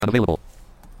Unavailable.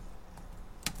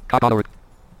 Cock auto.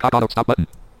 Cock auto stop button.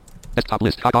 Desktop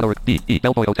list. Cock auto. D. E.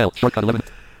 Bellboy Hotel. Shortcut 11.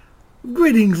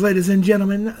 Greetings, ladies and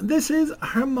gentlemen. This is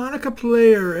Harmonica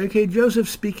Player, aka Joseph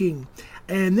speaking.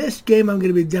 And this game I'm going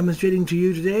to be demonstrating to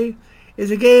you today is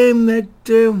a game that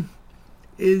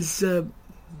is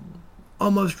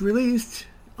almost released,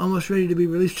 almost ready to be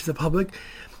released to the public.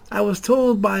 I was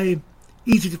told by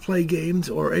Easy to Play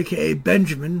Games, or aka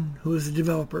Benjamin, who is the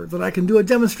developer, that I can do a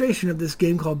demonstration of this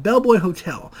game called Bellboy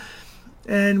Hotel.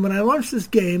 And when I launch this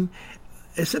game,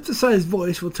 a synthesized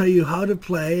voice will tell you how to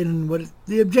play and what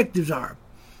the objectives are.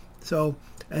 So,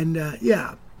 and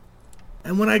yeah.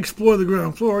 And when I explore the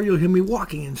ground floor, you'll hear me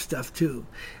walking and stuff too.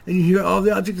 And you hear all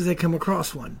the objects as I come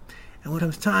across one. And when it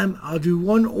comes time, I'll do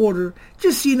one order,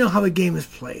 just so you know how the game is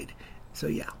played. So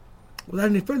yeah. Without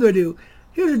any further ado,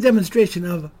 here's a demonstration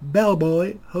of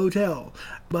Bellboy Hotel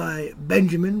by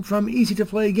Benjamin from Easy to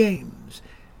Play Games.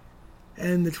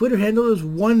 And the Twitter handle is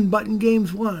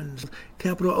OneButtonGames1,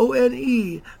 capital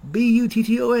ONEBUTTON,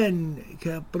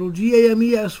 capital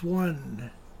GAMES1.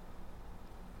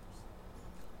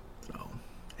 So,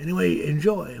 anyway,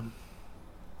 enjoy.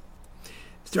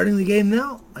 Starting the game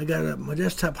now. I got my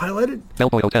desktop highlighted.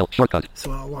 Bellboy Hotel shortcut.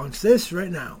 So I'll launch this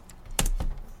right now.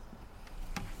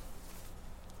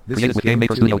 This Created is with Game GameMaker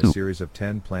 2 Studio in a 2. series of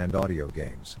 10 planned audio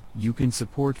games. You can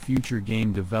support future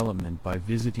game development by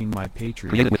visiting my Patreon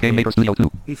Created with page. GameMaker Studio 2.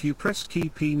 If you press key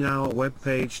P now, a web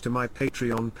page to my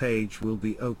Patreon page will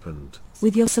be opened.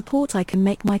 With your support I can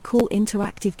make my cool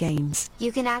interactive games.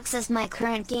 You can access my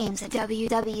current games at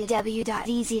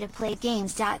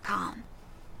www.easytoplaygames.com.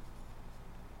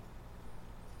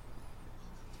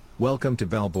 Welcome to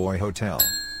Bellboy Hotel.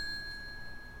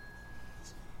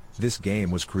 This game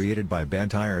was created by Ben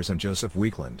Tyers and Joseph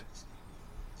Weekland.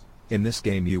 In this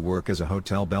game you work as a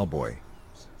hotel bellboy.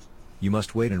 You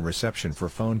must wait in reception for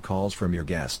phone calls from your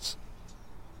guests.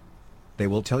 They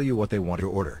will tell you what they want to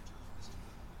order.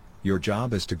 Your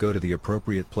job is to go to the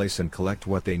appropriate place and collect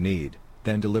what they need,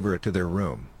 then deliver it to their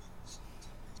room.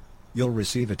 You'll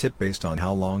receive a tip based on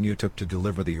how long you took to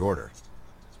deliver the order.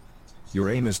 Your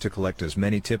aim is to collect as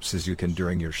many tips as you can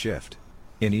during your shift.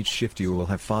 In each shift you will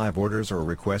have 5 orders or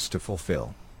requests to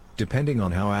fulfill. Depending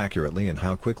on how accurately and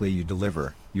how quickly you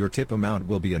deliver, your tip amount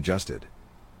will be adjusted.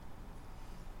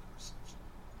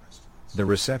 The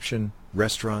reception,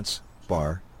 restaurants,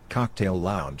 bar, cocktail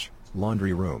lounge,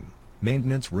 laundry room,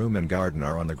 maintenance room and garden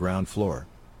are on the ground floor.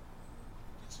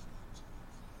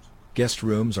 Guest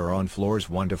rooms are on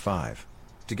floors 1 to 5.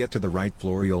 To get to the right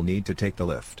floor you'll need to take the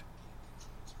lift.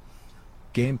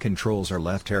 Game controls are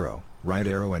left arrow, right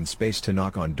arrow and space to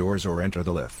knock on doors or enter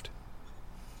the lift.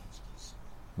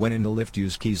 When in the lift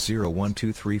use keys 0, 1,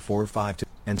 2, 3, 4, 5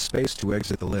 and space to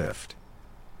exit the lift.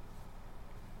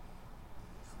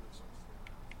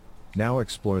 Now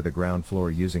explore the ground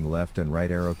floor using left and right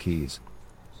arrow keys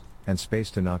and space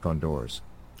to knock on doors.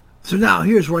 So now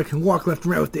here's where I can walk left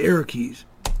and right with the arrow keys.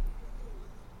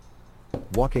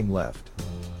 Walking left.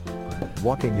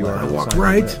 Walking I left. walk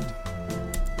right.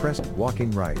 Press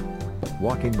walking right.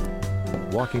 Walking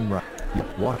right. Walking right.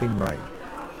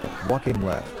 Walking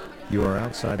left. You are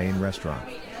outside main restaurant.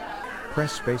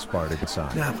 Press spacebar to get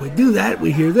inside. Now if we do that,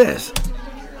 we hear this.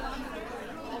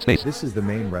 Space. This is the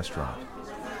main restaurant.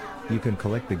 You can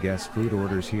collect the guests' food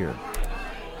orders here.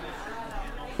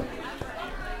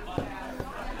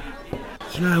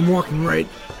 So now I'm walking right.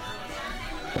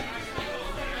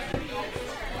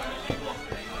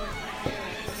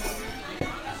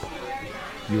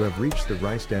 You have reached the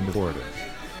right end of order.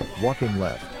 Walking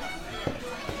left.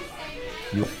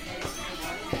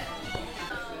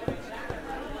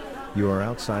 You are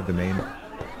outside the main.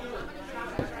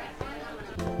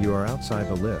 You are outside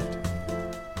the lift.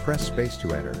 Press space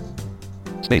to enter.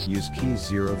 Space. Use keys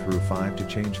 0 through 5 to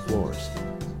change floors.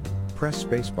 Press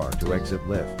spacebar to exit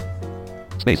lift.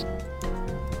 Space.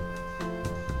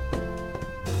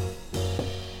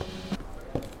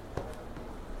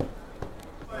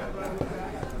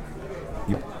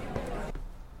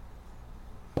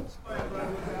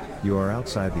 You are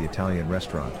outside the Italian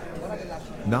restaurant.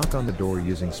 Knock on the door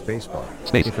using spacebar.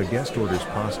 Space. If a guest orders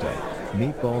pasta,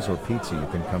 meatballs or pizza you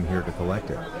can come here to collect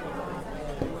it.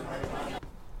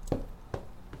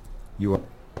 You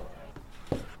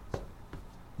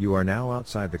are now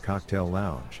outside the cocktail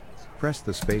lounge. Press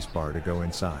the spacebar to go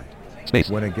inside.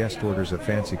 Space. When a guest orders a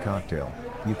fancy cocktail,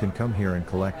 you can come here and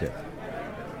collect it.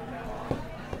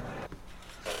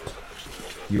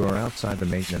 You are outside the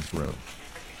maintenance room.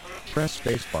 Press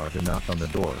spacebar to knock on the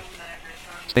door.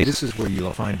 Space. This is where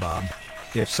you'll find Bob.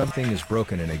 If something is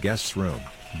broken in a guest's room,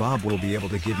 Bob will be able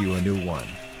to give you a new one.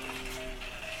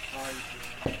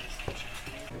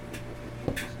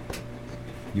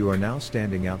 You are now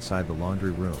standing outside the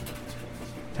laundry room.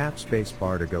 Tap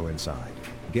spacebar to go inside.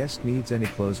 Guest needs any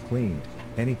clothes cleaned,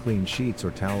 any clean sheets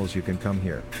or towels, you can come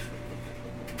here.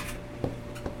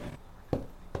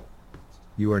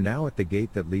 You are now at the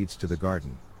gate that leads to the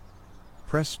garden.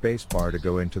 Press spacebar to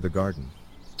go into the garden.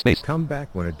 Space. Come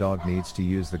back when a dog needs to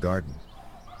use the garden.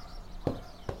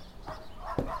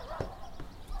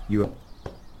 You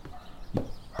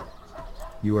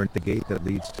are at the gate that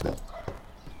leads to the...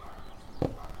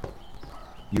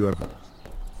 You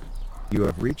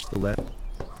have reached the left.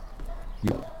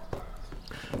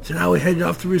 So now we headed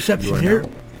off to reception You are here.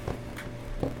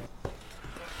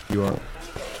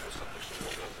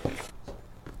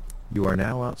 You are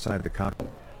now outside the cock.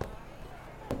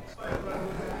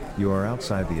 You are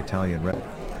outside the Italian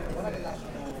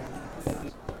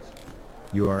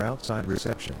You are outside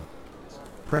reception.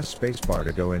 Press spacebar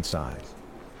to go inside.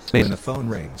 Space. When the phone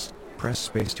rings, press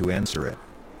space to answer it.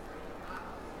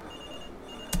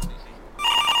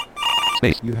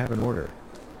 Space. You have an order.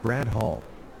 Brad Hall.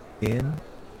 In.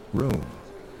 Room.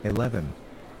 11.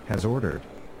 Has ordered.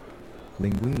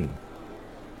 Linguine.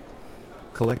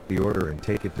 Collect the order and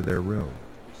take it to their room.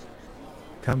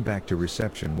 Come back to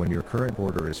reception when your current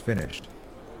order is finished.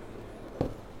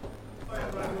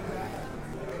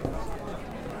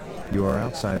 You are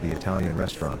outside the Italian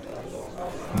restaurant.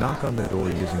 Knock on the door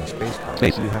using spacebar.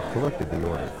 Space. You have collected the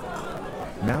order.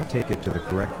 Now take it to the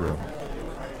correct room.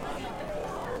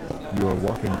 You are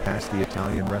walking past the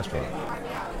Italian restaurant.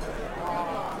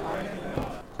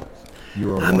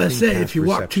 You are I must walking say, past if you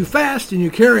walk too reception. fast and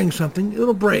you're carrying something,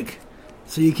 it'll break.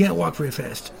 So you can't walk very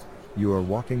fast. You are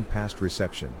walking past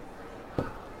reception.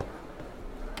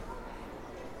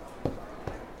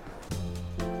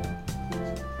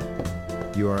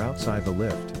 You are outside the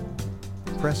lift.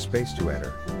 Press space to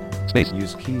enter. Space.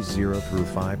 Use keys 0 through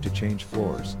 5 to change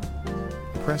floors.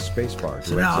 Press spacebar to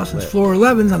So now, exit since lift. floor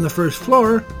 11's on the first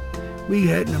floor, we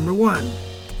hit number 1.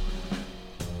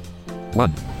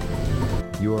 1.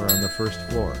 You are on the first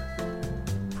floor.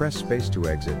 Press space to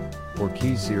exit, or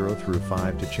keys 0 through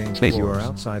 5 to change Space. floors. You are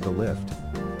outside the lift.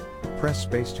 Press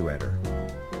space to enter.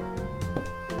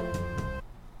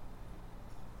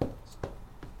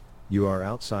 You are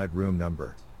outside room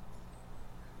number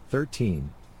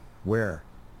 13, where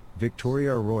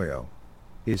Victoria Arroyo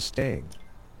is staying.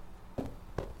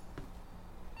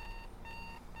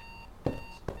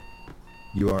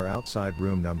 You are outside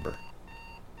room number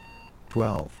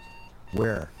 12,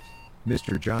 where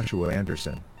Mr. Joshua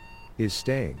Anderson is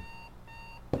staying.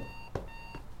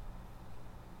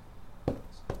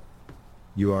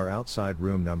 You are outside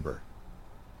room number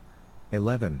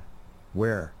 11,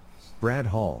 where Brad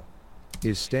Hall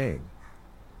is staying.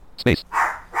 Space.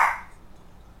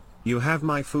 You have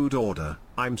my food order,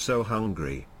 I'm so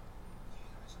hungry.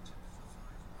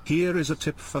 Here is a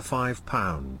tip for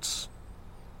 £5.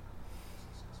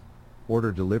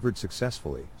 Order delivered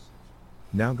successfully.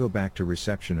 Now go back to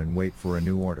reception and wait for a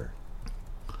new order.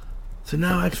 So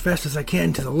now, as fast as I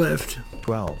can to the lift.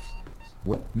 12.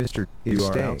 Mr. is You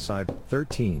are staying. Outside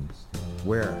 13.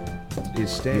 Where is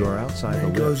staying? You are outside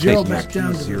And the go lift. 0 Space. back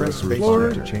down to the Zero first space floor.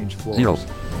 to change floors. 0.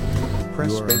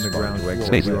 Press You are on space the bar ground to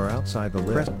exit. floor. You are outside the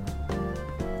lift.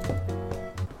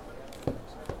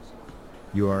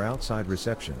 You are outside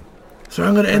reception. So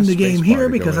I'm going to end the Press game spacebar here to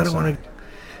go because I don't want inside. to...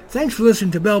 Thanks for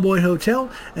listening to Bellboy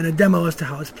Hotel and a demo as to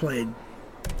how it's played.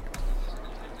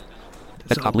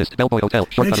 Desktop list. Bellboy Hotel.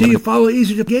 Short Make cut sure you eliminate. follow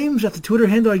Easy to Games at the Twitter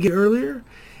handle I gave earlier.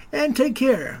 And take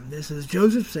care. This is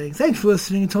Joseph saying thanks for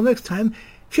listening. Until next time,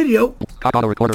 cheerio. Cock auto recorder.